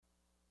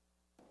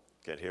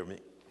Can you hear me?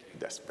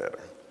 That's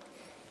better.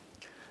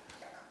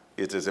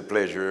 It is a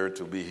pleasure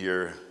to be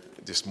here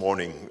this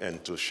morning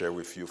and to share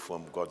with you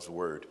from God's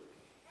Word.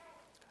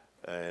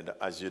 And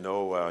as you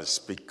know, I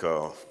speak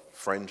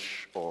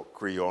French or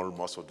Creole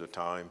most of the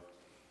time.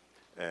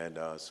 And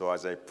so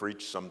as I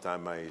preach,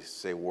 sometimes I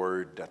say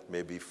word that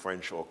may be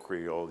French or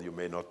Creole you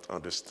may not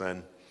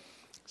understand.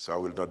 So I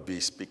will not be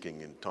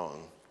speaking in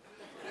tongue.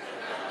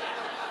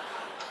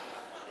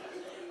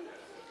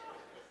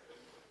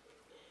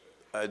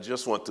 I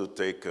just want to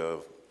take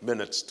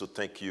minutes to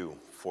thank you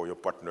for your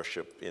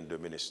partnership in the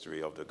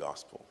ministry of the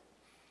gospel.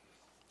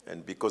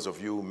 And because of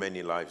you,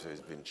 many lives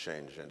have been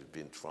changed and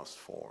been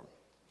transformed.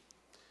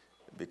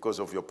 Because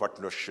of your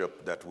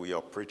partnership that we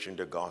are preaching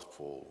the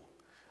gospel,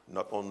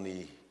 not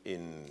only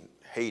in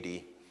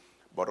Haiti,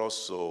 but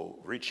also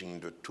reaching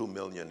the 2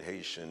 million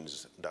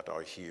Haitians that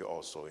are here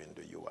also in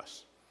the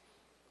U.S.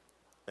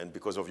 And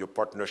because of your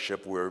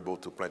partnership, we were able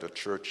to plant a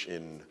church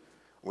in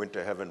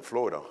Winter Haven,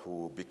 Florida,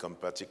 who became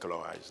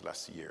particularized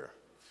last year.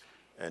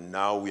 And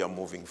now we are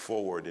moving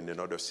forward in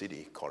another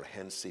city called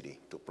Hen City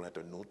to plant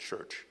a new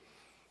church,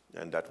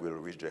 and that will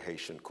reach the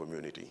Haitian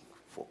community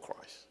for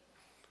Christ.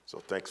 So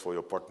thanks for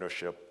your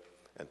partnership,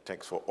 and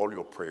thanks for all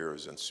your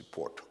prayers and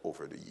support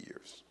over the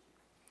years.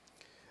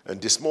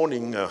 And this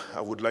morning,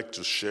 I would like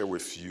to share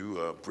with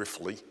you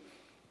briefly,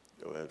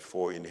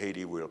 for in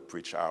Haiti we'll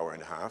preach an hour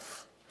and a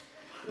half,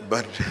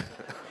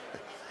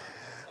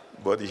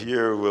 but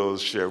here we'll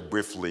share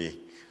briefly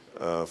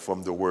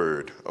from the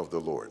word of the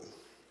Lord.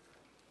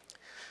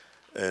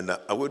 And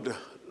I would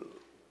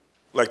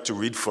like to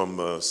read from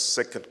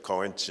 2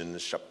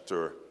 Corinthians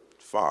chapter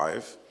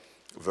 5,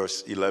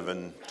 verse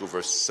 11 to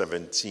verse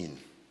 17.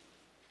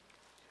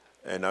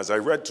 And as I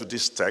read to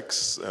this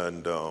text,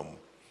 and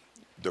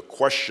the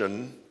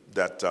question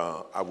that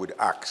I would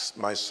ask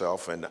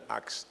myself and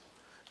ask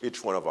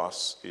each one of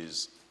us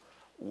is,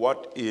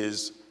 what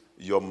is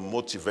your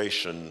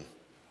motivation?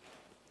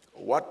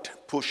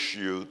 What pushed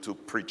you to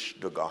preach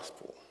the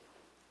gospel?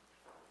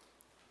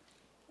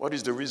 What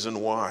is the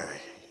reason why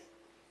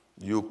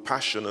you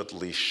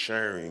passionately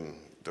sharing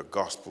the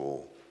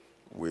gospel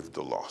with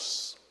the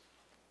lost?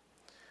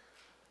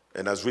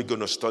 And as we're going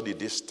to study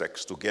this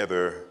text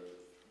together,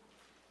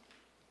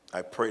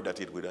 I pray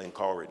that it will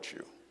encourage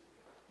you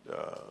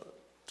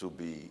to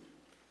be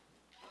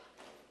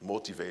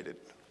motivated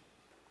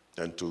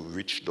and to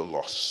reach the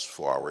lost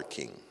for our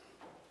King.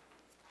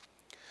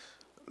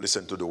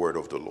 Listen to the word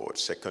of the Lord,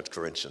 2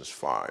 Corinthians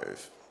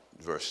 5,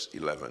 verse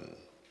 11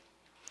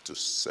 to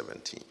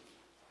 17.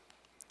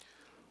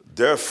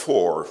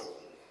 Therefore,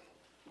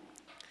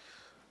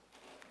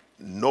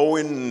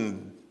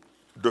 knowing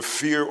the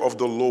fear of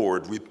the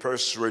Lord, we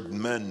persuade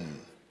men,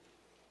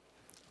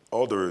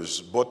 others,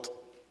 but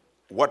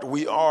what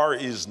we are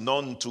is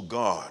known to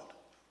God.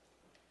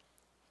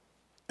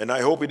 And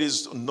I hope it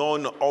is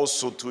known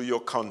also to your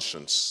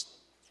conscience.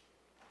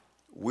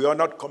 We are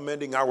not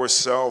commending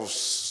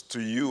ourselves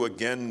to you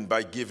again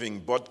by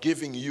giving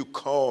you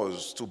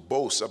cause to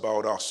boast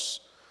about us,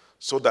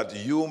 so that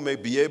you may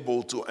be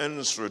able to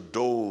answer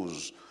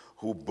those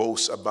who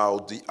boast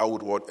about the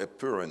outward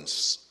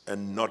appearance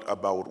and not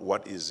about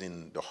what is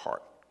in the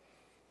heart.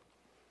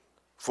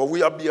 For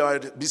we are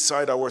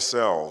beside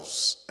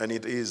ourselves, and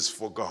it is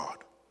for God.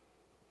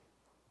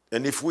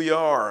 And if we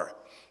are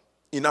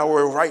in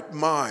our right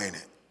mind,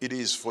 it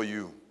is for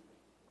you.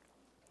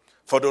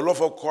 For the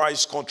love of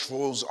Christ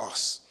controls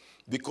us,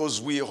 because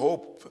we have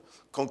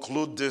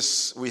concluded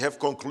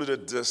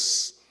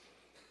this,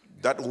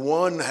 that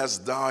one has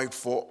died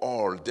for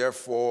all,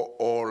 therefore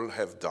all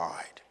have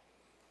died.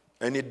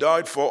 And he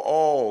died for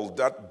all,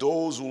 that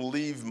those who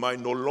live might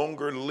no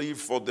longer live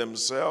for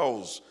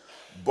themselves,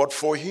 but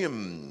for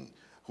him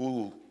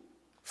who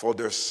for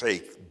their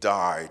sake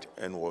died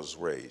and was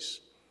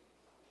raised.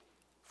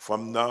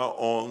 From now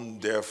on,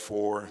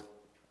 therefore,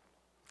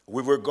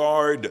 we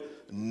regard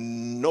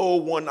no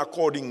one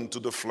according to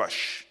the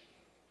flesh.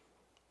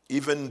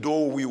 Even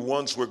though we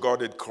once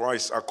regarded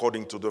Christ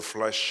according to the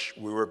flesh,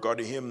 we regard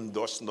him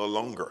thus no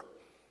longer.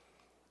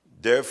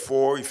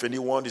 Therefore, if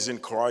anyone is in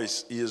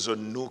Christ, he is a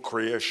new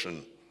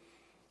creation.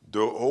 The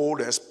old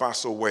has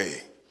passed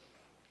away.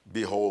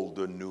 Behold,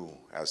 the new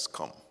has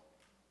come.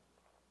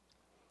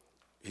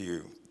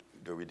 Hear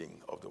the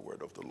reading of the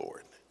word of the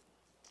Lord.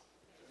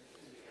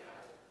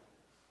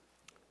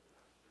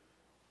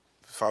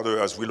 Father,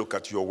 as we look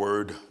at your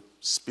word,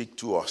 speak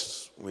to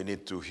us. We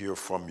need to hear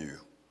from you.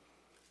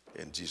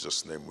 In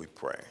Jesus' name we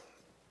pray.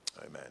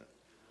 Amen.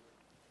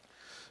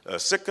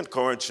 2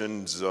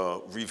 Corinthians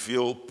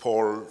reveal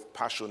Paul's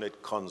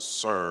passionate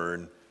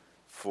concern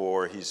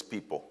for his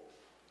people.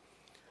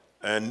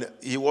 And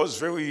he was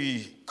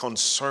very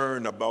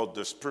concerned about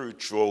the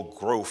spiritual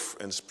growth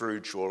and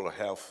spiritual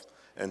health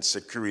and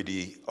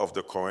security of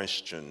the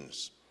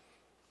Corinthians.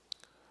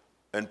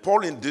 And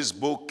Paul in this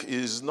book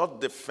is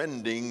not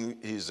defending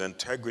his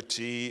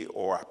integrity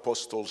or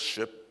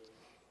apostleship,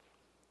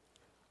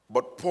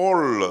 but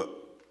Paul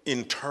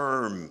in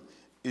turn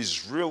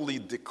is really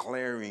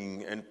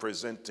declaring and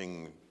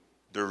presenting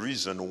the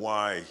reason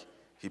why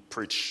he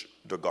preached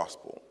the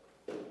gospel.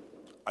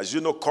 As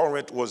you know,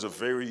 Corinth was a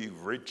very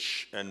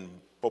rich and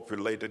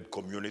populated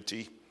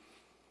community.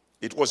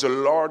 It was a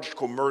large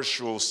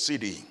commercial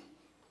city.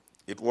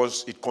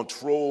 It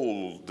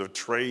controlled the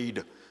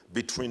trade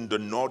between the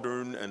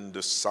northern and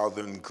the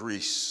southern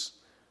Greece.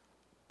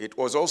 It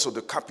was also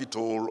the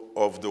capital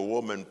of the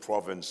Roman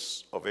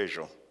province of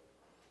Asia.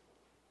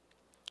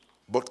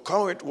 But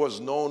Corinth was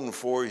known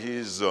for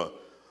his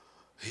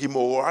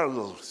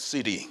immoral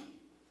city,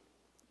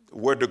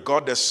 where the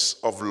goddess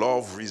of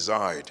love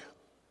reside.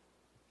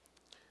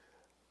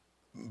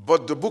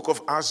 But the book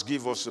of Acts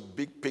gives us a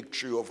big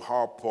picture of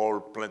how Paul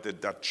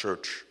planted that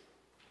church.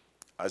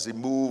 As he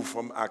moved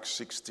from Acts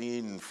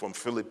 16, from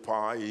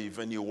Philippi,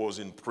 even he was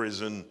in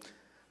prison,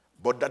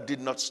 but that did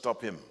not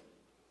stop him.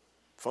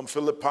 From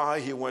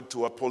Philippi, he went to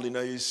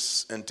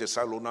Apollonis and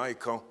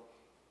Thessalonica.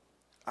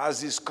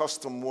 As his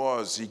custom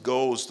was, he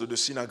goes to the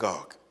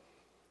synagogue.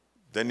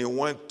 Then he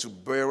went to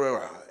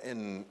Berea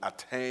in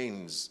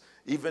Athens,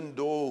 even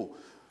though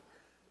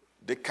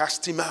they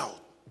cast him out,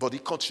 but he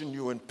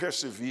continued and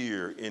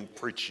persevered in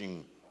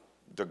preaching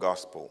the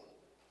gospel.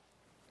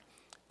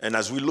 And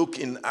as we look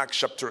in Acts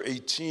chapter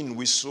 18,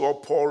 we saw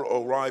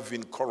Paul arrive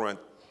in Corinth,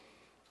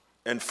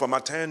 and from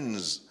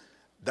Athens,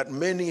 that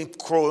many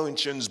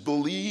Corinthians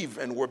believed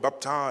and were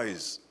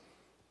baptized.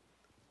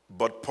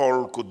 But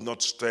Paul could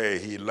not stay.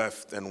 He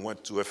left and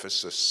went to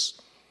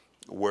Ephesus,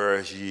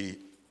 where he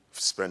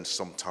spent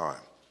some time.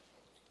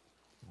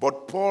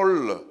 But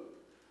Paul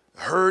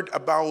heard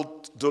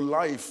about the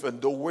life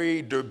and the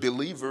way the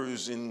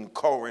believers in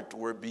Corinth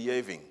were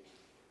behaving.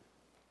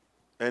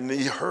 And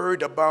he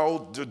heard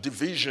about the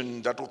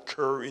division that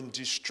occurred in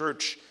this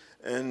church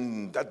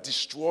and that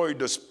destroyed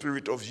the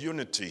spirit of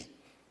unity.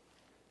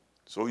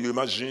 So you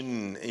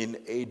imagine in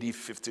AD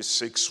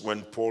 56,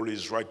 when Paul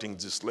is writing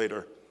this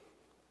letter,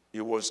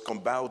 he was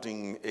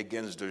combating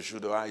against the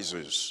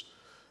Judaizers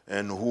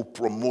and who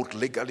promote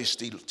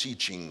legalistic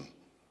teaching.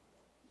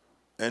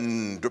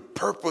 And the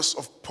purpose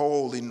of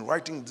Paul in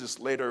writing this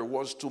letter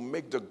was to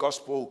make the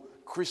gospel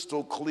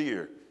crystal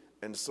clear,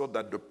 and so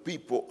that the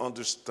people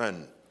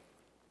understand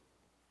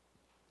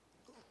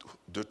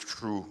the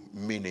true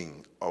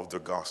meaning of the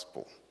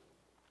gospel.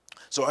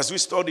 So as we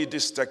study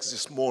this text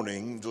this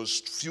morning, those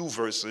few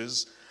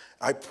verses,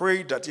 I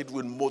pray that it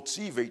will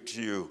motivate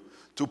you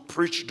to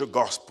preach the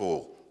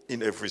gospel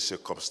in every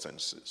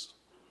circumstances.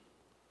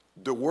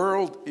 The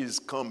world is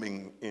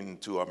coming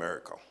into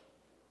America.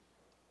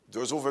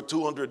 There's over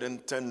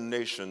 210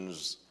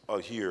 nations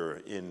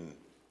here in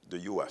the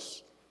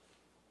U.S.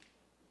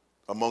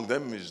 Among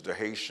them is the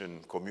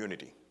Haitian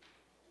community.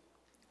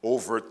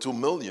 Over 2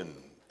 million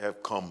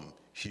have come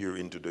here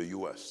into the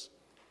U.S.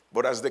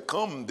 But as they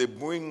come, they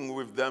bring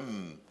with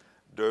them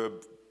the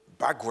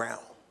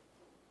background.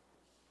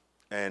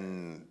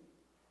 And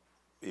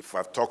if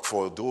I've talked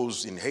for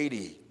those in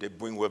Haiti, they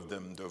bring with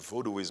them the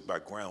Vaudouist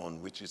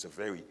background, which is a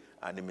very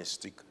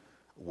animistic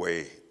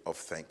way of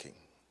thinking.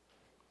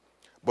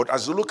 But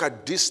as we look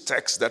at this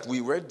text that we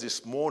read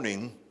this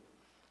morning,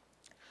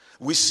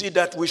 we see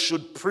that we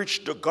should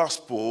preach the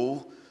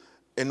gospel,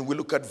 and we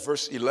look at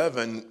verse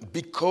 11,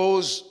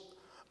 because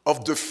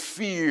of the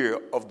fear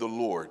of the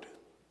Lord.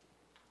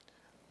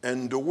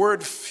 And the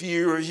word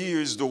fear here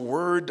is the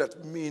word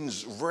that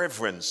means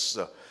reverence,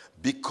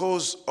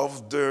 because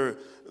of the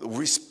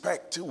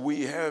respect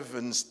we have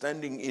in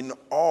standing in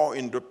awe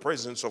in the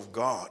presence of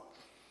God.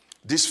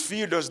 This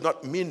fear does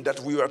not mean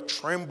that we are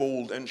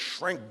trembled and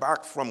shrink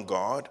back from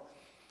God.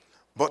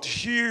 But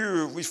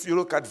here, if you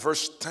look at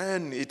verse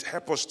 10, it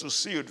helps us to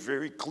see it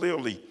very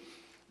clearly,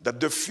 that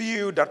the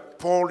fear that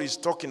Paul is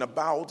talking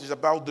about is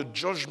about the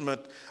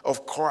judgment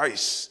of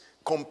Christ,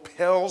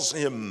 compels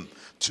him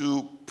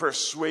to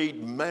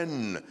persuade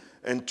men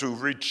and to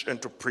reach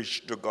and to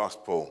preach the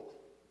gospel.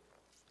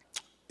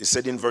 He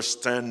said in verse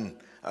 10,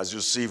 as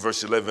you see,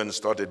 verse 11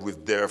 started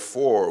with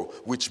therefore,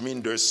 which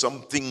means there's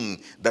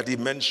something that he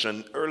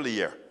mentioned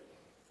earlier.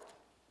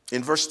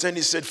 In verse 10,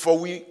 he said, for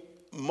we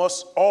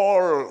must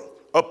all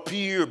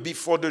appear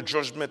before the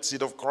judgment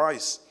seat of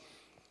Christ,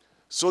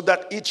 so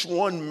that each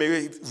one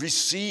may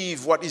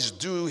receive what is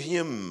due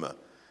him,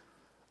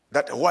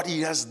 that what he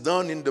has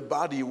done in the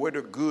body,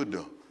 whether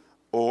good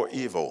or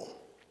evil.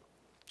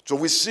 So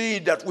we see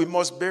that we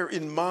must bear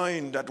in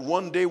mind that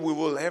one day we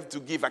will have to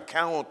give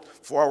account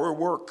for our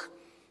work.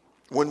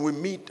 When we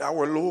meet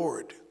our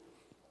Lord,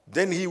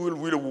 then he will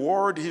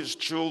reward his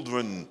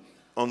children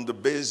on the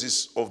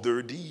basis of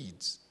their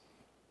deeds.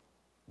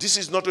 This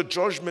is not a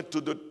judgment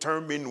to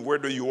determine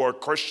whether you are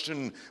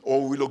Christian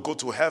or will go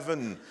to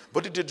heaven,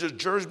 but it is a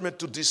judgment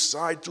to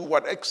decide to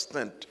what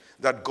extent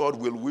that God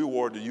will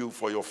reward you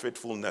for your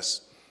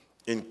faithfulness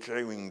in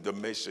carrying the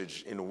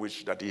message in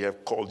which that he has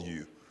called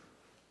you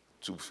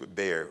to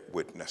bear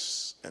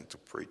witness and to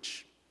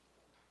preach.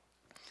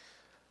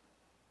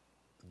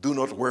 Do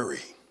not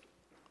worry.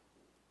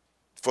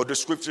 For the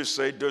scriptures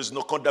say there's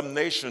no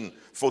condemnation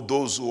for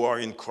those who are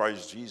in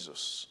Christ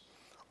Jesus.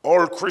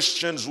 All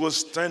Christians will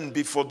stand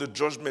before the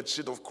judgment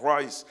seat of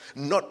Christ,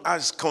 not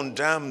as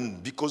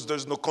condemned, because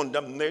there's no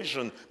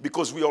condemnation,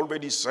 because we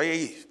already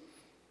saved,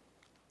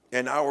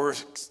 and our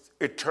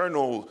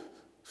eternal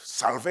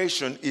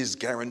salvation is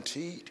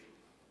guaranteed.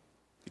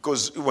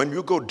 Because when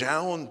you go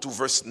down to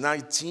verse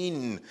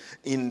 19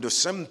 in the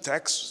same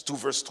text to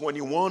verse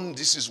 21,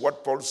 this is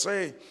what Paul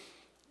says.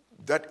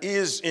 That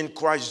is, in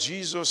Christ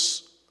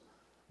Jesus,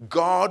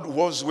 God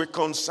was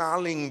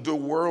reconciling the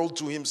world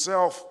to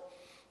himself,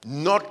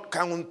 not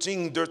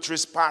counting their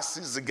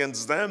trespasses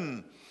against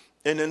them,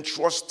 and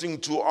entrusting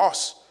to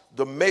us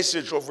the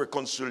message of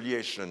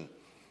reconciliation.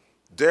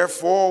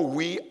 Therefore,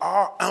 we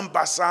are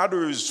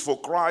ambassadors for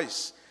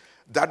Christ,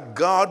 that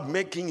God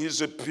making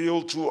his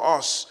appeal to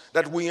us,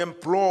 that we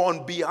implore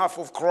on behalf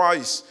of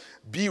Christ,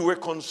 be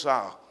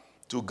reconciled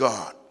to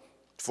God.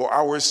 For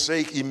our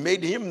sake, he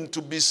made him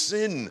to be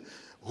sin,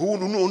 who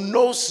knew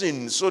no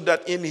sin, so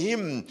that in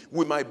him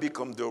we might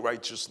become the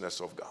righteousness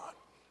of God.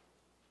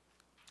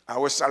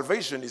 Our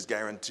salvation is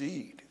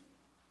guaranteed.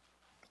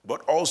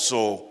 But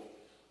also,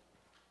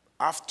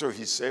 after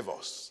he saved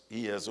us,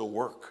 he has a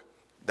work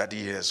that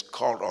he has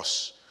called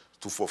us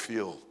to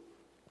fulfill.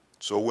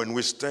 So when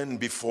we stand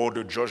before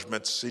the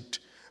judgment seat,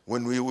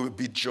 when we will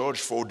be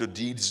judged for the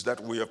deeds that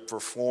we have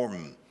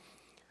performed,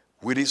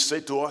 will he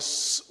say to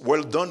us,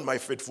 well done, my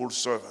faithful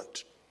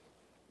servant?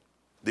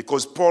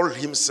 Because Paul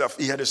himself,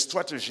 he had a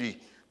strategy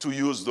to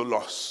use the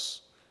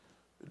loss.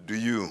 Do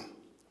you?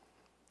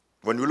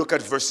 When we look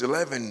at verse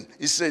 11,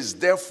 it says,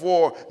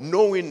 therefore,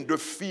 knowing the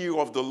fear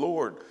of the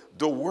Lord,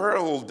 the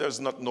world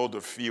does not know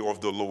the fear of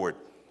the Lord.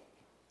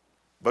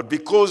 But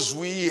because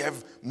we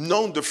have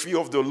known the fear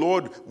of the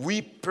Lord,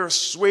 we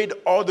persuade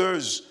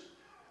others.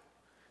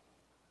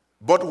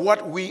 But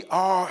what we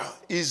are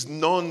is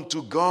known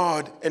to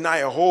God, and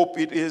I hope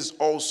it is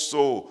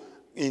also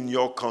in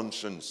your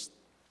conscience.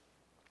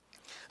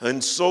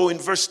 And so in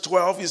verse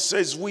 12, it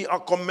says, we are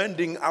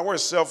commending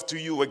ourselves to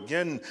you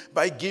again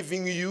by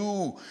giving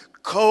you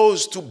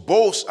cause to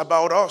boast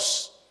about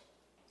us.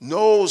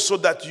 No, so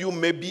that you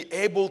may be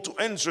able to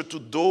answer to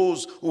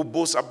those who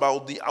boast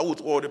about the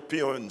outward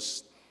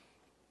appearance.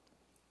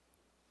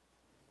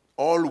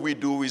 All we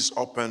do is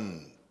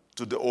open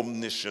to the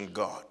omniscient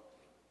God.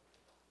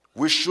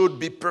 We should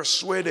be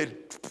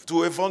persuaded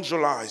to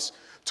evangelize,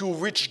 to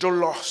reach the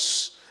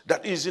lost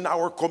that is in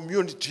our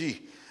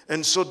community,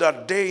 and so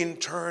that they in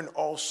turn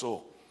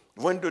also,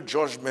 when the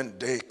judgment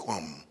day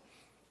comes,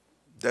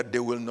 that they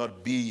will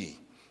not be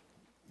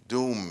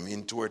doomed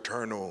into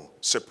eternal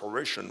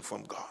separation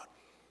from God,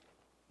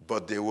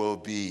 but they will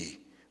be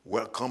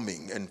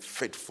welcoming and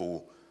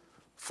faithful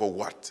for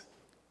what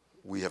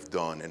we have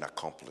done and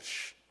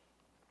accomplished.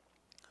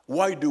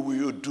 Why do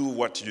you do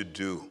what you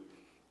do?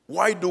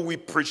 Why do we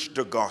preach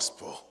the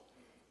gospel?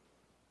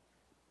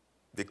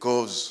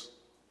 Because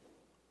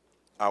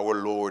our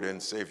Lord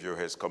and Savior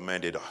has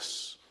commanded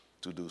us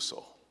to do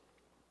so.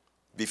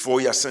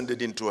 Before he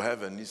ascended into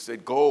heaven, he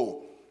said,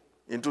 go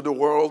into the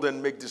world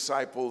and make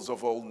disciples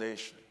of all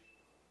nations,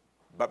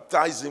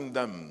 baptizing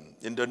them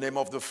in the name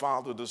of the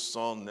Father, the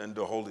Son, and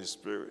the Holy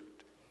Spirit,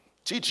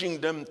 teaching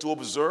them to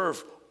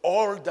observe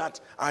all that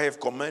I have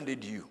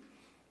commanded you,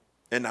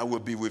 and I will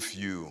be with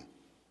you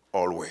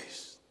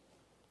always.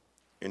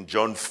 In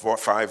John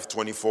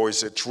 5:24, he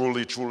said,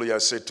 truly, truly, I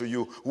say to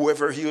you,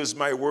 whoever hears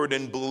my word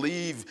and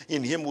believes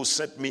in him who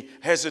sent me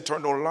has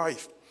eternal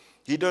life.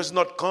 He does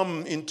not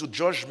come into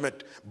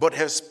judgment, but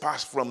has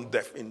passed from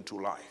death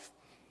into life.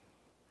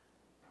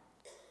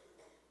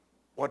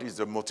 What is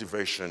the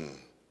motivation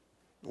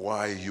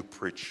why you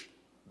preach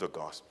the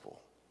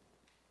gospel?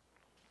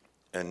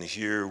 And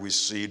here we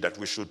see that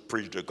we should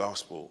preach the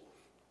gospel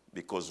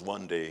because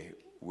one day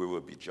we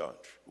will be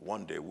judged.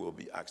 One day we'll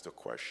be asked the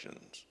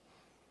questions.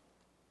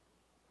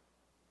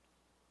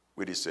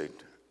 Will he say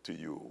to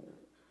you,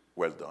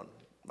 well done,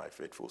 my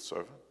faithful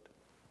servant?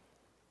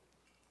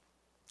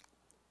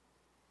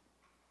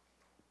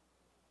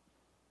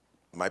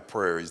 My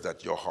prayer is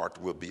that your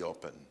heart will be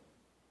open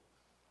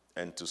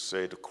and to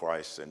say to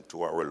Christ and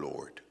to our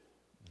Lord,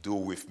 do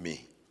with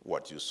me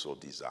what you so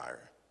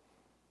desire.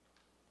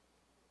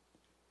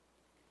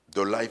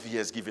 The life he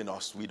has given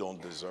us, we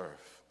don't deserve,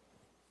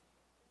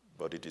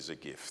 but it is a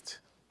gift.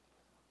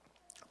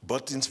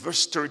 But in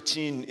verse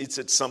 13, it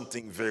said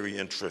something very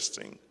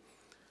interesting.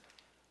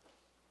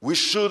 We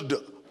should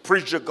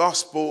preach the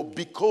gospel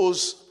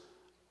because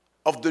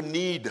of the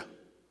need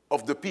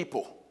of the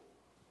people.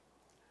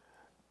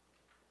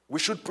 We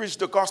should preach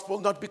the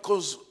gospel not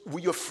because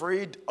we're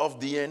afraid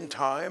of the end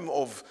time,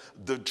 of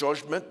the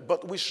judgment,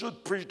 but we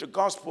should preach the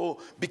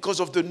gospel because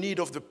of the need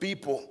of the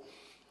people.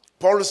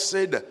 Paul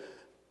said,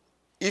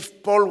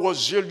 if Paul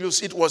was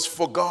zealous, it was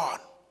for God.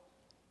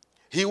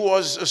 He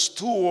was a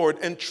steward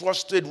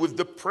entrusted with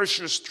the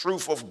precious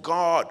truth of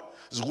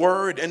God's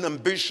word and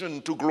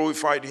ambition to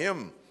glorify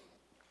him.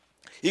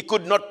 He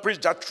could not preach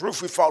that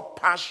truth without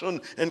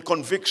passion and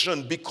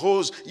conviction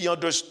because he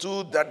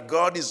understood that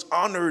God is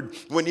honored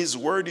when his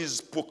word is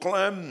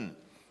proclaimed.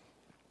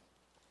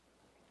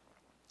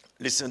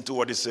 Listen to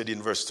what he said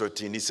in verse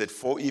 13. He said,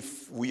 for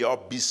if we are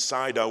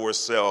beside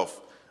ourselves,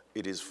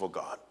 it is for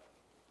God.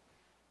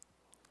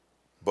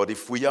 But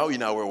if we are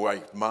in our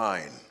right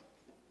mind,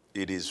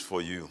 it is for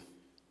you.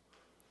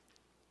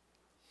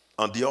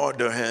 On the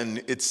other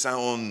hand, it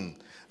sounds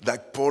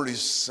like Paul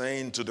is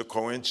saying to the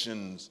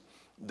Corinthians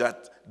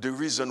that the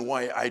reason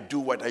why I do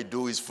what I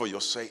do is for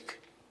your sake,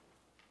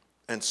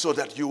 and so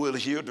that you will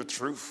hear the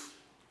truth.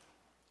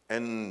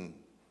 And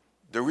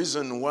the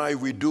reason why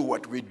we do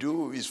what we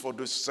do is for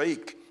the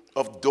sake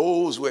of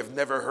those who have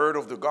never heard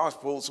of the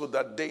gospel, so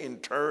that they in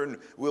turn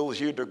will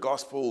hear the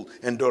gospel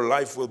and their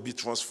life will be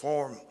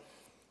transformed.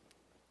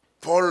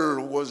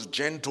 Paul was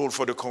gentle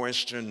for the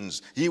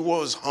Corinthians. He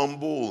was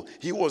humble.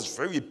 He was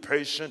very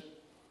patient.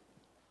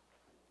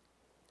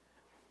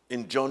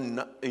 In John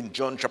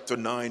chapter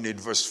 9, in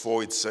verse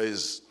 4, it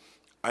says,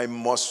 I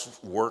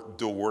must work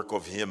the work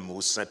of him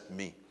who sent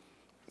me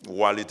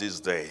while it is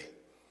day,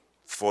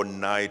 for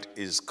night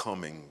is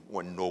coming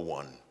when no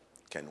one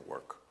can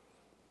work.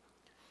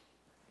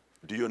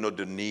 Do you know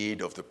the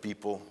need of the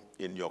people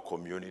in your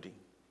community?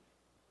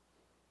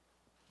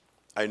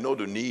 I know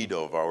the need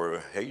of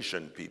our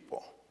Haitian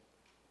people.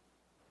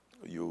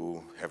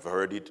 You have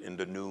heard it in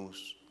the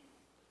news.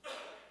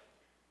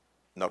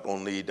 Not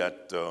only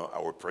that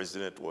our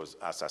president was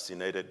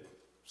assassinated,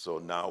 so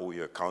now we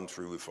are a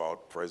country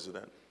without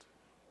president.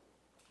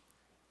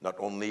 Not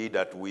only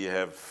that we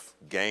have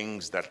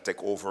gangs that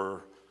take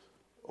over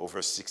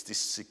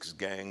 66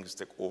 gangs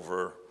take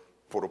over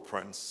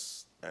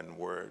Port-au-Prince, and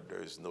where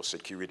there is no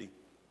security.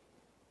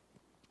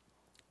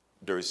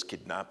 There is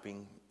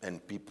kidnapping,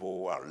 and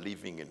people are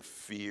living in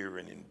fear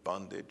and in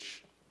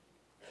bondage.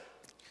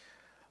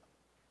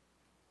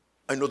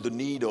 I know the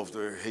need of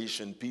the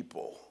Haitian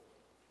people,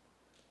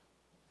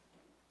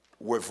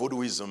 where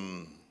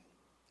Vaudouism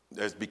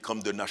has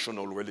become the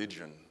national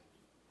religion.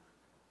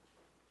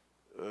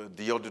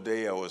 The other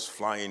day I was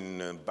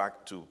flying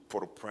back to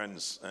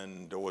Port-au-Prince,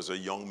 and there was a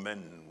young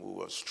man who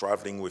was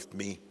traveling with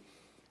me,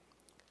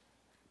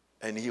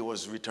 and he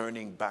was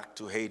returning back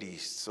to Haiti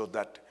so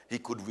that he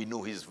could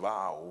renew his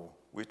vow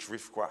with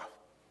witchcraft.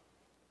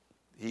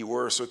 He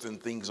wore certain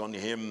things on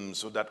him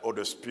so that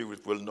other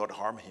spirit will not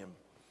harm him.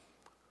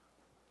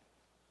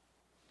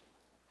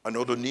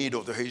 Another need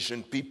of the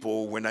Haitian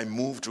people, when I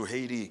moved to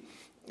Haiti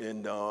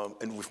and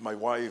with my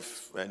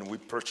wife, and we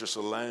purchased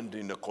a land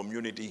in a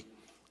community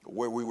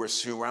where we were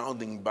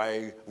surrounded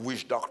by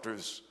witch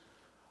doctors.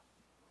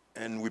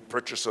 And we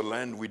purchased a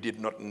land. We did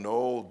not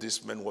know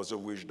this man was a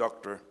witch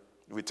doctor.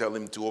 We tell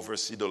him to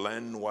oversee the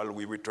land while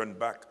we return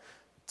back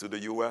to the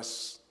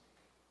U.S.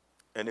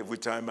 And every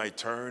time I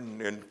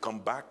turn and come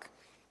back,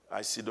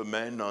 I see the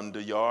man on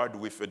the yard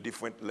with a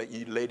different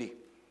lady.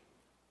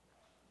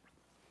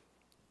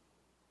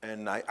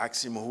 And I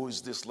asked him, who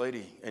is this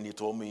lady? And he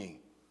told me,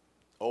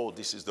 oh,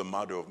 this is the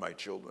mother of my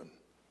children.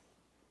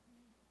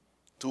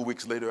 2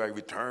 weeks later, I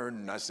returned,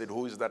 and I said,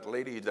 who is that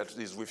lady that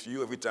is with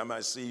you every time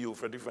I see you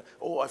for different?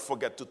 Oh, I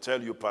forgot to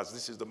tell you, Pastor,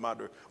 this is the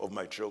mother of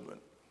my children.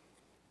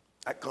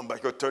 I come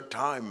back a third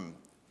time.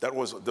 That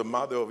was the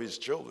mother of his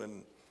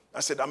children. I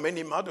said, how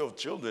many mother of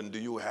children do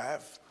you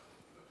have?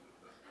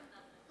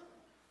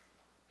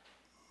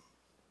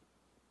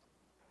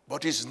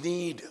 But his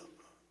need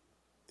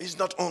is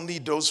not only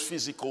those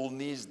physical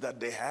needs that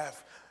they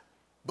have,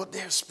 but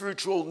their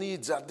spiritual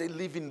needs, that they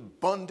live in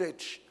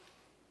bondage,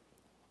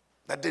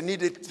 that they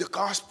needed the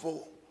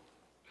gospel.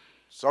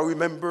 So I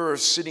remember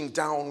sitting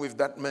down with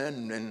that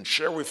man and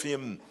share with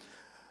him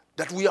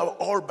that we are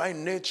all by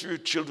nature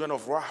children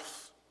of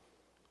wrath,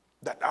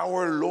 that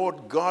our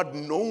Lord God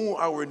knows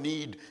our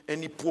need,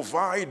 and he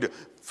provides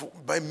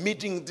by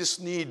meeting this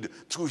need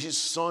through his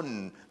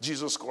Son,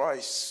 Jesus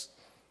Christ,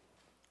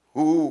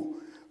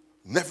 who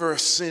never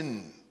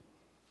sinned.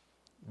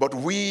 But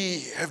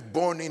we have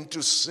born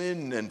into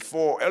sin, and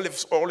all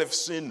have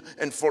sinned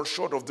and fall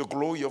short of the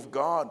glory of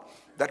God,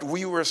 that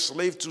we were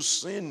slaves to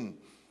sin.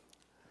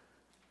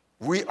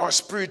 We are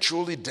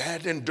spiritually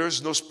dead, and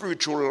there's no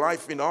spiritual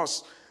life in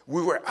us.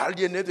 We were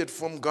alienated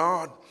from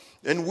God,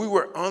 and we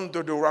were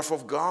under the wrath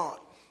of God.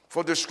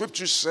 For the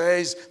scripture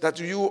says that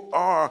you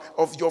are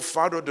of your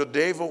father the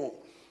devil,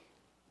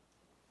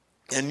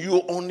 and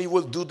you only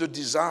will do the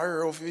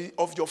desire of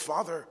your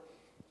father.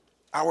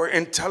 Our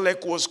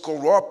intellect was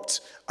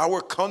corrupt.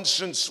 Our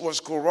conscience was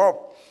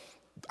corrupt.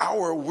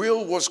 Our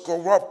will was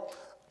corrupt.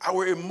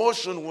 Our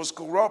emotion was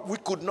corrupt. We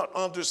could not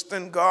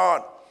understand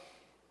God.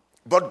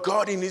 But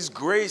God, in his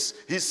grace,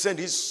 he sent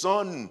his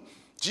Son,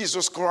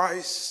 Jesus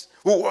Christ,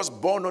 who was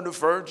born of a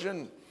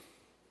virgin.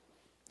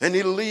 And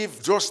he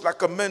lived just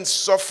like a man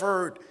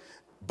suffered,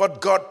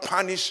 but God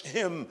punished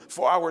him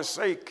for our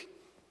sake.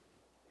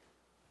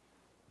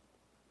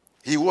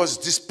 He was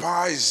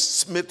despised,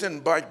 smitten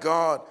by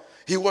God.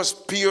 He was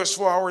pierced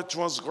for our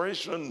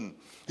transgression.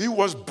 He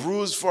was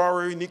bruised for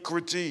our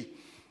iniquity.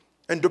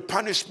 And the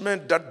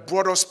punishment that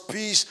brought us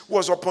peace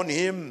was upon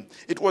him.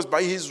 It was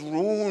by his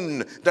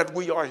wound that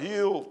we are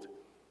healed.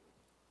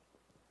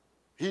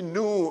 He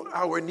knew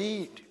our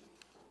need.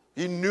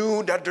 He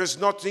knew that there's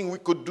nothing we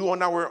could do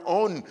on our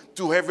own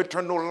to have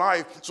eternal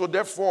life. So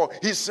therefore,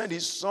 he sent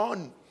his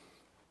Son.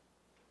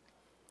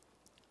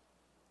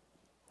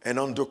 And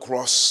on the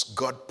cross,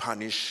 God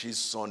punished his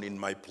Son in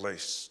my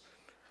place.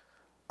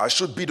 I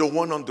should be the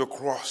one on the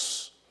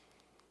cross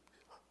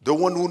The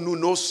one who knew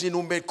no sin,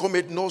 who may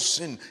commit no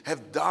sin,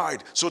 have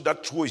died, so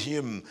that through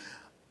him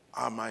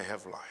I might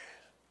have life.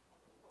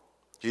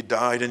 He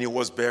died and he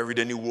was buried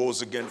and he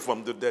rose again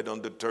from the dead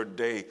on the third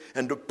day.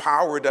 And the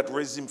power that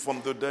raised him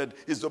from the dead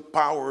is the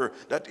power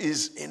that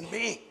is in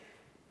me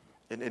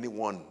and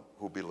anyone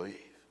who believes.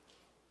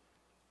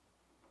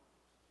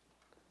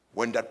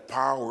 When that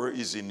power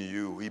is in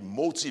you, it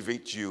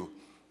motivates you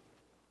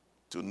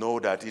to know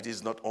that it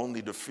is not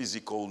only the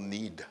physical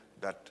need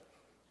that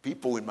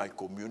people in my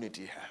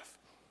community have,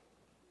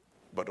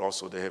 but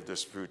also they have the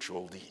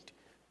spiritual need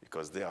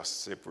because they are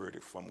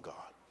separated from God.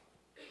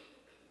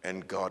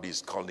 And God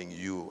is calling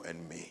you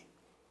and me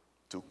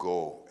to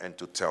go and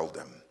to tell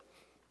them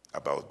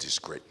about this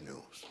great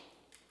news.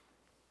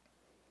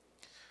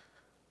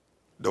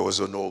 There was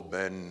an old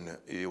man,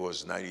 he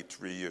was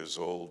 93 years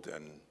old,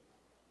 and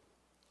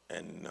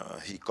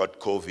he got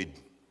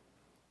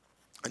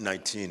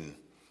COVID-19.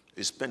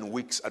 He spent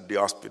weeks at the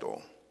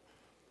hospital.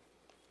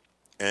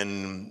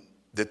 And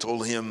they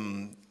told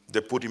him, they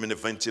put him in the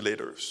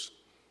ventilators.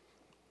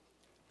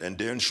 And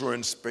the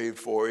insurance paid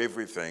for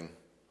everything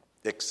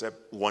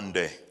except one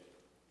day.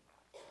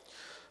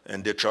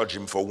 And they charged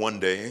him for one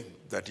day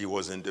that he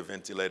was in the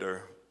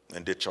ventilator,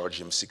 and they charged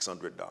him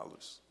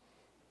 $600.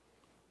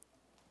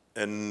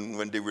 And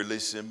when they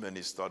released him, and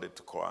he started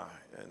to cry,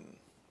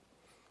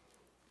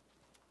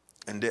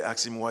 and they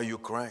asked him, why are you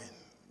crying?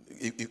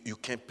 You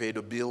can't pay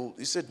the bill?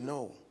 He said,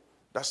 no,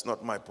 that's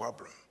not my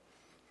problem.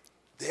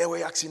 They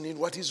were asking him,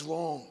 what is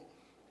wrong?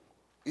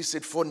 He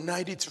said, for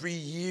 93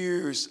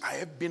 years, I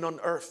have been on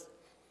earth.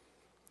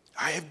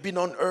 I have been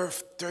on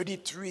earth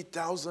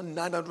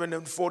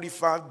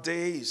 33,945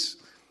 days.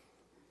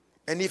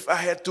 And if I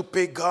had to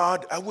pay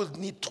God, I would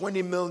need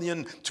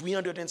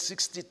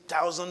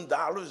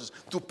 $20,360,000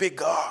 to pay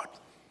God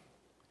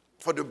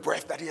for the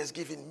breath that he has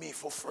given me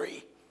for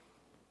free.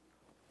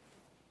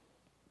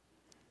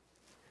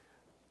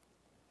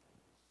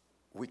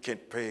 We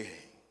can't pay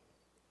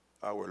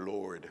our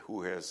Lord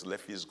who has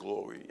left his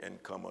glory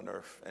and come on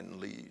earth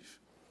and live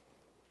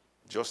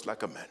just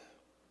like a man,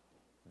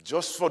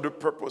 just for the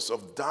purpose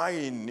of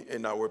dying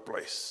in our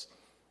place,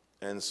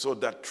 and so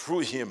that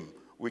through him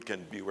we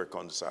can be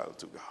reconciled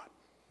to God.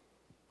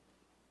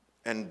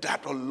 And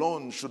that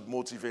alone should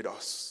motivate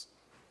us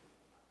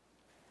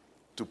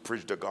to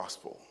preach the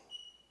gospel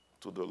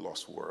to the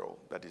lost world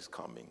that is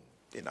coming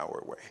in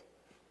our way.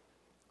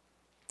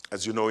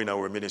 As you know, in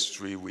our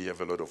ministry, we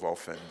have a lot of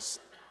orphans.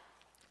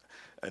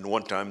 And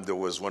one time there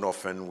was one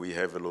orphan, we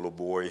have a little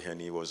boy,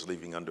 and he was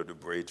living under the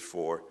bridge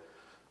for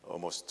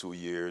almost 2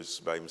 years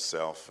by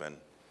himself,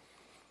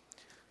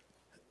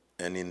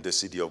 and in the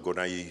city of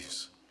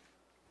Dony.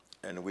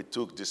 And we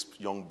took this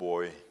young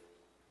boy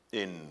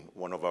in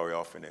one of our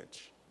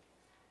orphanage.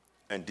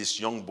 And this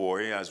young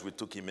boy, as we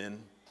took him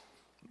in,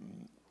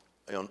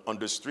 on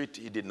the street,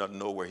 he did not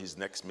know where his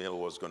next meal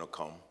was going to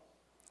come.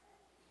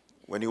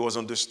 When he was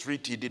on the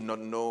street, he did not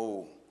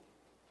know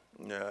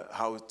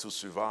how to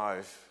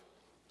survive.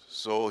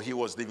 So he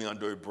was living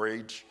under a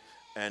bridge,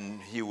 and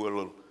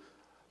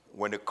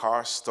when the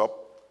car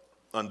stopped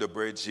on the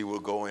bridge, he will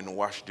go and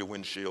wash the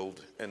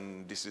windshield,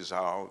 and this is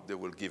how they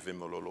will give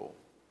him a little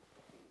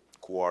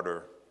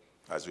quarter,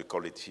 as we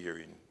call it here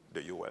in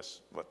the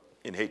U.S., but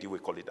in Haiti we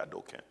call it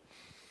adoquin.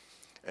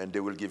 And they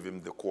will give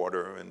him the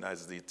quarter, and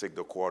as they take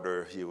the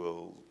quarter, he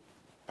will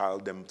pile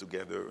them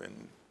together,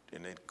 and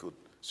it could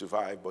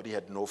survive. But he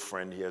had no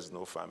friend, he has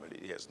no family,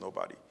 he has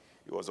nobody.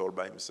 He was all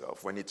by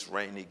himself. When it's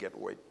rain, he get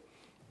wet.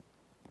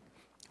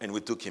 And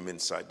we took him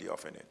inside the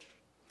orphanage.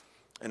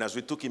 And as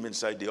we took him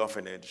inside the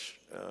orphanage,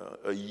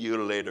 a year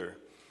later,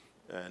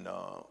 and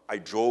I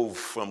drove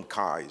from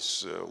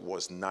Kais,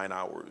 was 9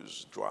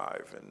 hours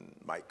drive, and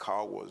my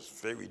car was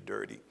very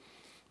dirty,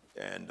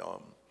 and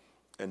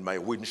my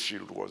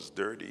windshield was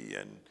dirty,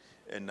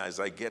 and as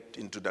I get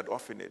into that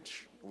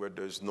orphanage where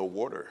there's no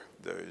water,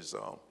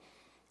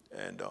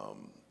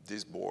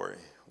 this boy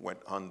went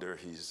under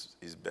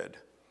his bed,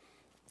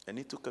 and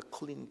he took a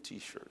clean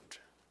T-shirt,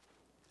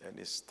 and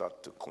he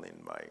started to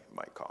clean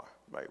my car,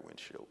 my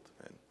windshield.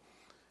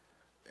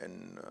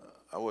 And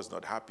I was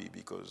not happy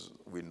because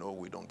we know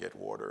we don't get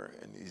water,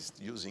 and he's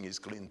using his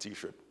clean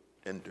T-shirt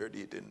and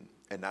dirty it.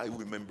 And I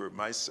remember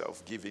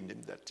myself giving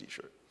him that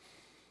T-shirt.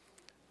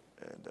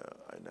 And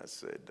I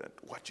said,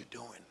 what you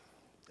doing?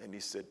 And he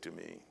said to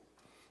me,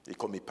 he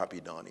called me Papi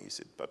Dony. He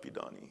said, Papi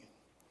Dony,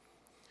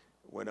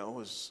 when I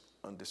was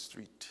on the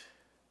street,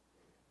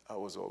 I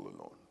was all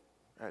alone.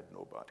 I had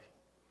nobody.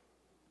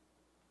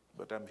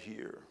 But I'm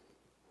here.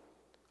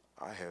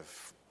 I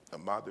have a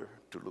mother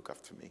to look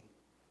after me.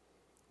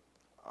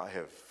 I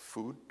have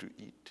food to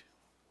eat.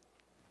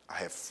 I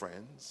have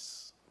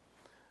friends.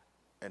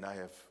 And I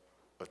have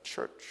a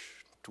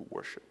church to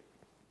worship.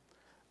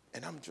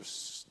 And I'm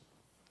just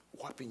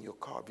wiping your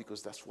car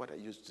because that's what I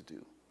used to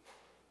do.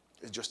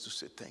 It's just to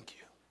say thank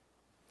you.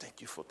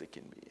 Thank you for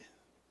taking me in.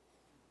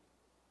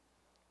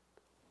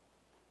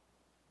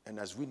 And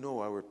as we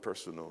know our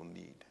personal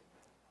need,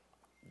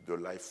 the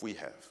life we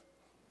have,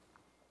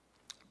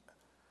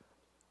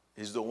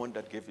 He's the one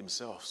that gave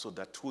himself so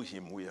that through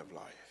him we have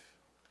life.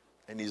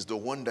 And he's the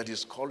one that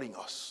is calling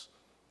us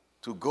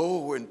to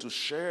go and to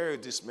share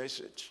this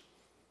message.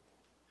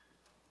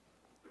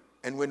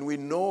 And when we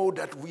know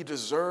that we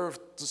deserve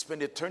to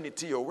spend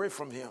eternity away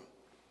from him,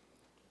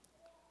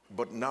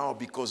 but now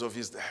because of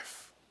his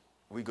death,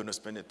 we're going to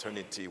spend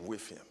eternity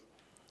with him.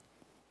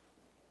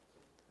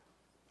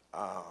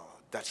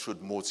 That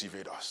should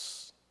motivate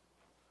us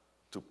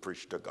to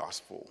preach the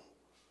gospel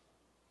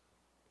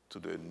to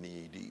the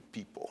needy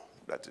people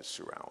that is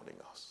surrounding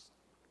us.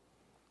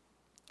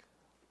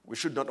 We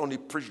should not only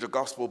preach the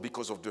gospel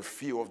because of the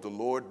fear of the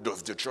Lord,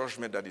 of the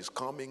judgment that is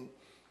coming.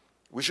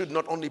 We should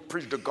not only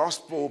preach the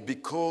gospel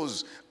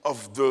because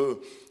of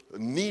the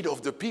need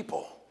of the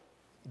people.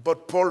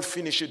 But Paul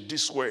finished it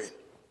this way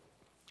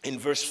in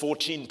verse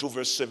 14 to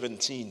verse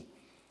 17.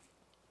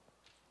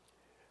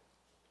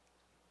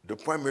 The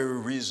primary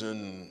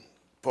reason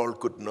Paul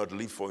could not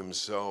live for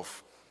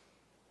himself,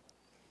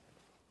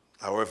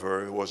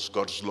 however, was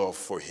God's love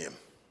for him.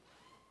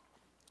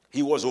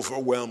 He was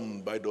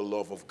overwhelmed by the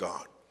love of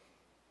God.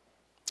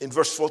 In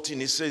verse 14,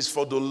 he says,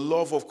 "For the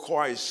love of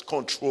Christ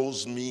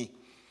controls me,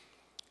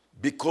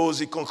 because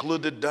he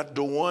concluded that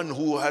the one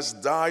who has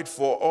died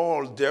for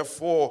all,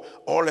 therefore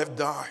all have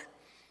died.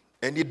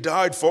 And he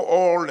died for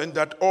all, and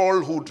that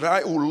all who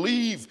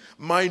live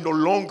might no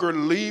longer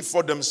live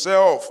for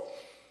themselves,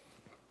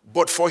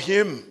 but for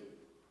him.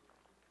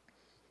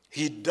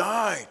 He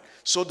died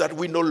so that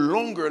we no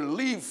longer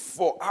live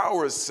for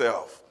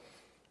ourselves,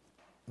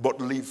 but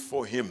live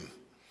for him.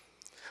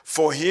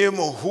 For him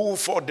who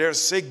for their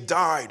sake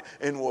died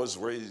and was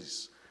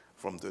raised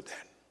from the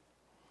dead."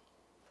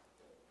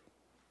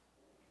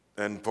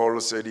 And Paul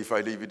said, "If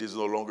I live, it is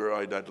no longer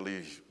I that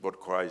live, but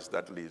Christ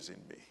that lives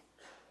in me."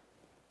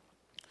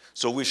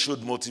 So we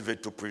should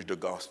motivate to preach the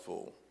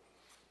gospel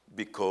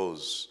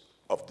because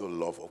of the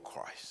love of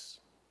Christ.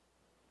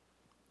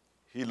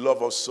 He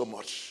loved us so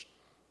much,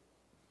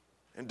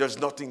 and there's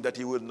nothing that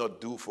he will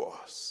not do for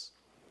us.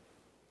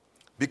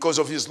 Because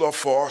of his love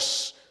for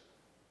us,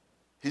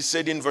 he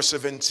said in verse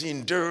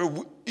 17, "There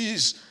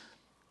is,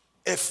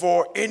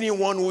 for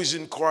anyone who is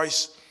in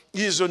Christ,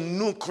 he is a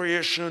new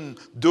creation.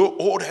 The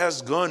old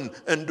has gone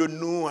and the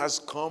new has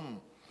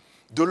come."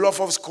 The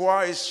love of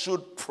Christ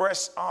should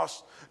press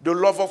us. The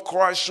love of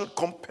Christ should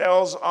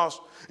compel us.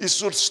 It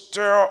should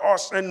stir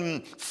us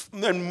and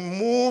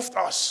move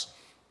us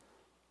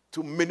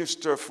to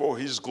minister for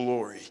his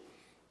glory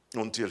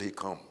until he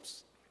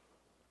comes.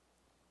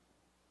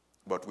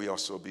 But we are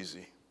so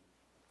busy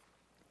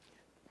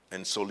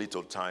and so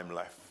little time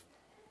left,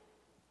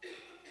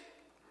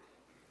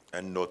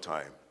 and no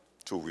time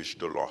to reach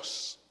the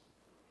lost.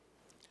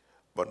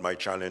 But my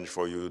challenge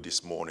for you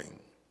this morning,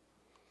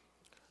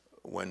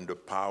 when the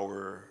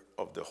power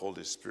of the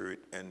Holy Spirit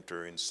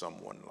enters in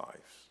someone's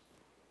life,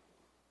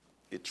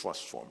 it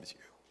transforms you.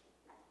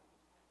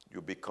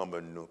 You become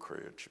a new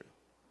creature.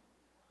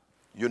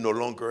 You no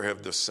longer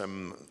have the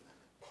same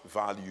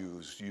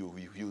values you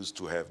used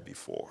to have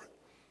before.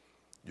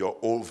 Your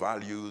old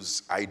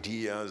values,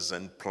 ideas,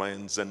 and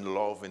plans, and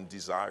love and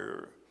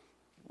desire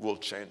will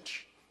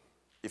change.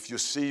 If you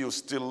see you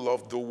still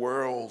love the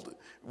world,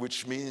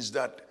 which means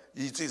that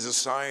it is a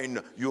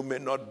sign you may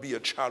not be a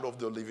child of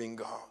the living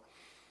God.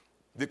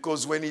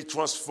 Because when he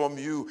transforms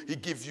you, he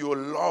gives you a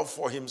love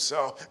for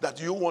himself,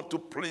 that you want to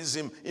please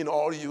him in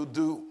all you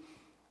do.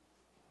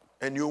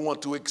 And you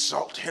want to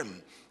exalt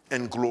him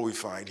and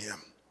glorify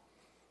him.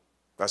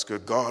 Parce que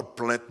God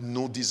plant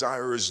new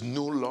desires,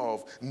 new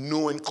love,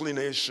 new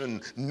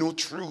inclination, new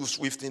truths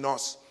within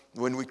us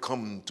when we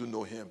come to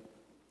know him.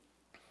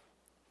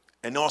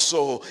 And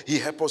also, he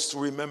helps us to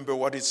remember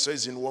what it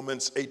says in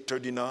Romans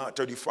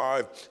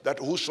 8:35, that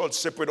who shall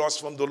separate us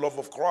from the love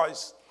of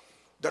Christ?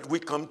 That we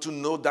come to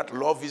know that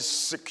love is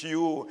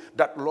secure,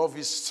 that love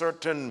is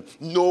certain.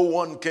 No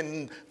one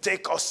can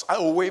take us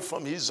away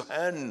from his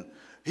hand.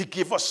 He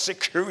gives us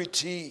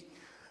security.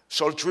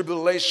 Shall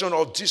tribulation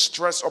or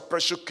distress or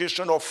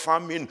persecution or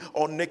famine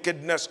or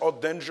nakedness or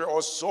danger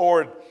or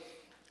sword,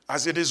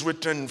 as it is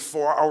written,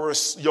 for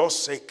your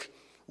sake,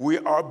 we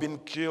are being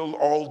killed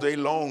all day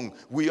long.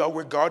 We are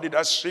regarded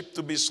as sheep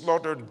to be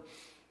slaughtered.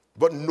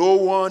 But no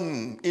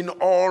one in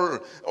all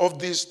of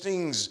these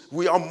things,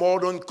 we are more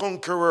than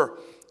conqueror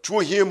through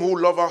him who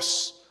loves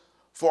us.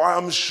 For I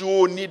am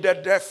sure neither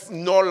death,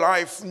 nor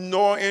life,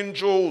 nor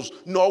angels,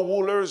 nor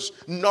rulers,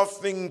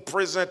 nothing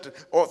present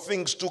or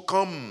things to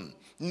come,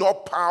 nor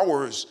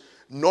powers,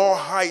 nor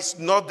height,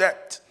 nor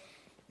depth,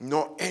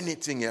 nor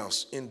anything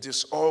else in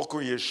this all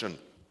creation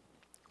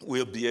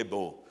will be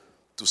able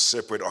to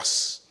separate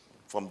us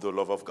from the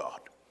love of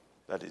God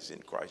that is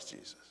in Christ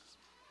Jesus.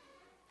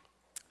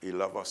 He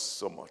loved us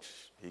so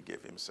much, he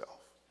gave himself.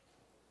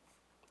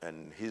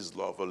 And his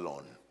love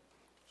alone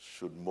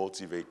should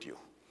motivate you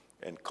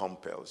and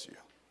compels you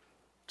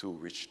to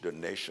reach the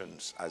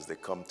nations as they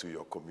come to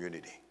your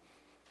community,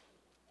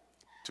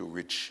 to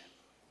reach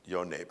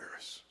your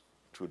neighbors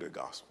through the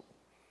gospel,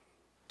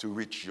 to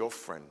reach your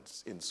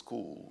friends in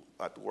school,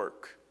 at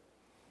work,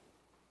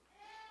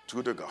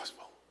 through the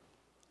gospel,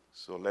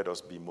 So let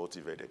us be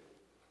motivated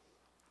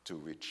to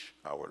reach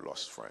our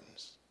lost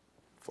friends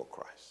for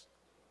Christ.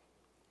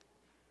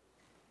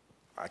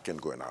 I can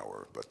go an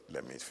hour, but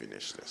let me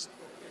finish this.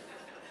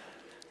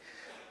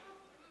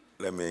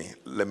 Let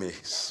me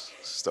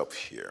stop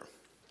here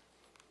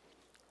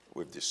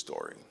with this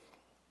story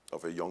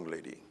of a young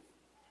lady.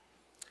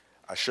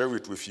 I shared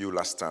it with you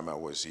last time I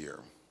was here,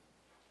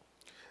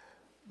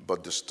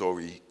 but the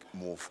story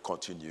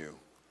continue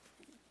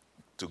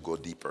to go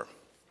deeper.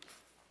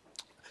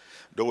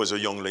 There was a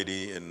young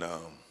lady in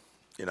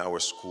our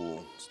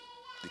school,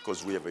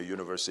 because we have a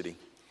university,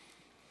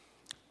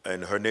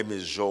 and her name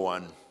is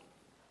Joanne.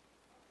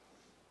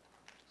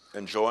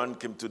 And Joanne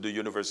came to the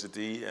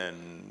university,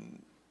 and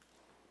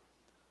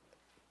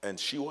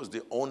she was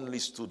the only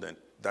student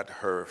that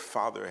her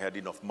father had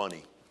enough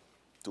money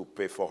to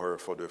pay for her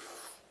for the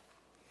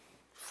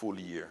full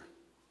year.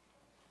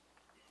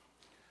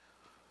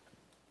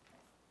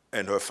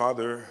 And her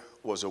father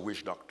was a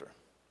witch doctor.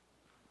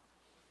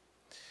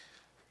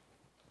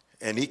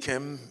 And he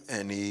came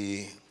and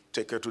he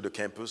took her to the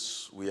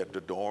campus. We had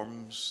the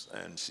dorms,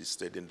 and she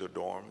stayed in the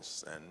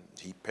dorms, and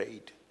he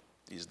paid.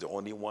 He's the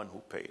only one who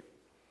paid.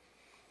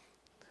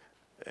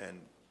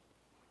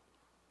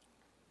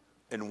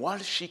 And while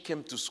she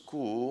came to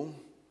school,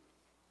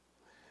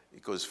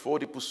 because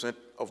 40%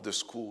 of the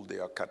school, they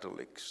are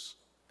Catholics,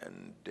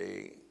 and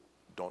they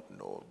don't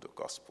know the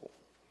gospel.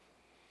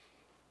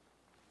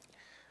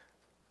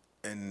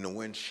 And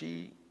when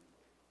she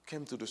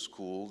came to the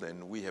school,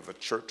 and we have a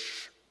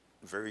church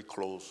very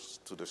close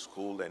to the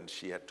school, and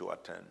she had to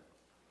attend.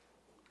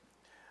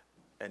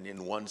 And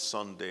in one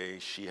Sunday,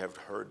 she had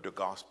heard the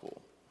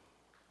gospel,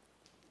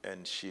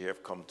 and she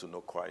have come to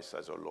know Christ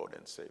as her Lord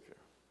and Savior.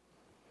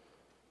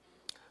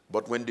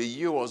 But when the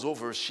year was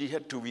over, she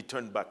had to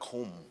return back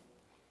home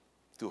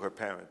to her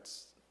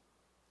parents,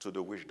 to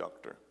the witch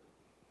doctor.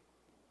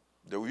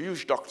 The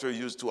witch doctor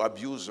used to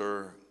abuse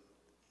her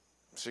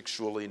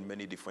sexually in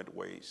many different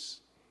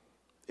ways.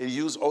 He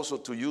used also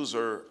to use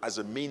her as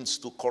a means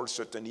to call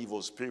certain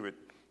evil spirit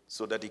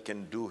so that he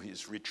can do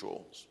his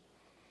rituals.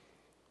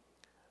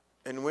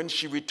 And when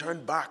she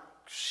returned back,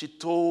 she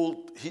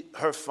told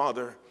her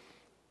father,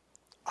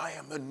 I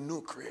am a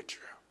new creature.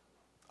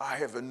 I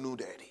have a new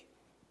daddy.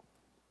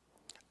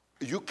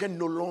 You can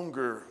no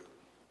longer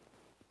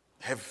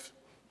have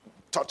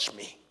touched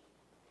me,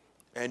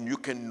 and you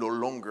can no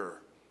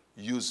longer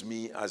use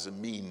me as a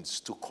means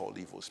to call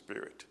evil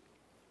spirit.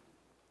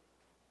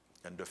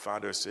 And the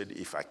father said,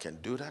 if I can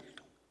do that,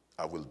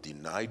 I will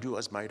deny you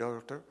as my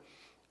daughter,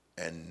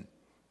 and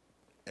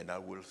I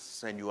will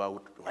send you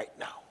out right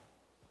now.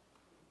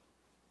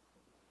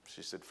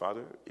 She said,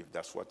 Father, if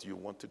that's what you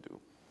want to do.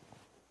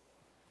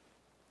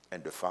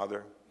 And the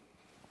father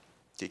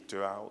kicked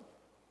her out.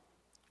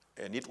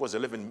 And it was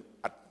 11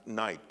 at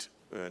night,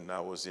 and I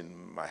was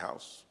in my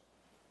house.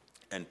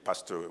 And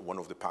one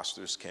of the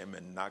pastors came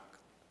and knocked,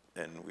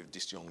 and with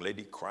this young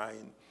lady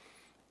crying,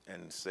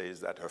 and says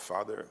that her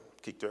father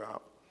kicked her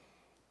out.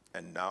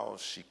 And now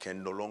she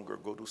can no longer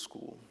go to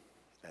school,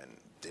 and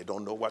they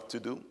don't know what to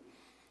do.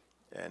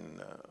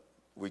 And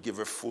we give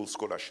her full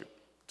scholarship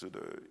to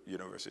the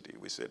university.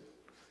 We said,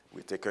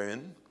 we take her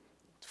in,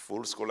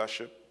 full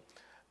scholarship.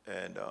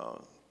 And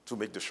to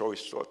make the story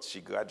short, she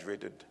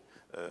graduated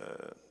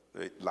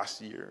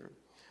last year.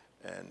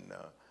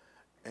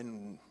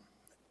 And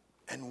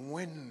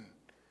when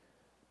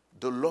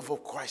the love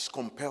of Christ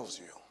compels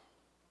you,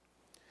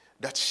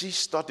 that she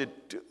started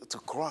to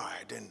cry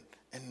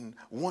and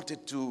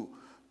wanted to,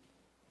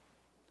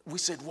 we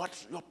said,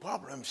 what's your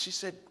problem? She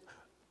said,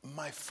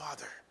 my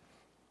father,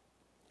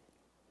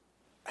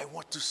 I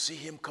want to see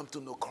him come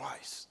to know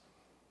Christ.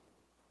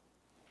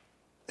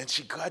 And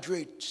she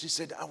graduated. She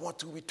said, I want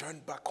to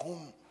return back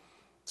home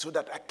so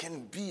that I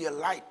can be a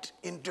light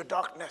in the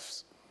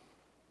darkness.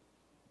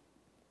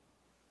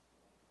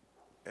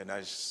 And I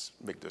just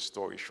make the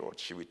story short.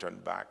 She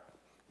returned back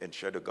and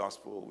shared the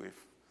gospel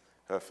with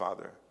her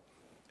father.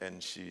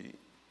 And she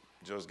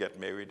just got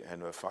married,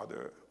 and her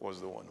father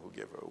was the one who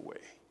gave her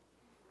away.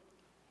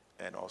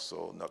 And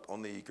also, not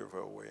only he gave her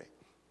away,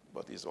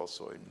 but he's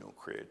also a new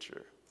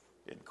creature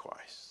in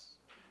Christ.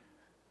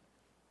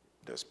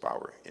 There's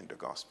power in the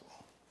gospel.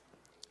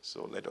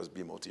 So let us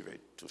be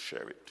motivated to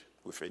share it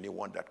with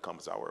anyone that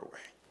comes our way,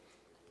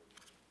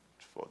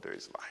 for there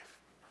is life.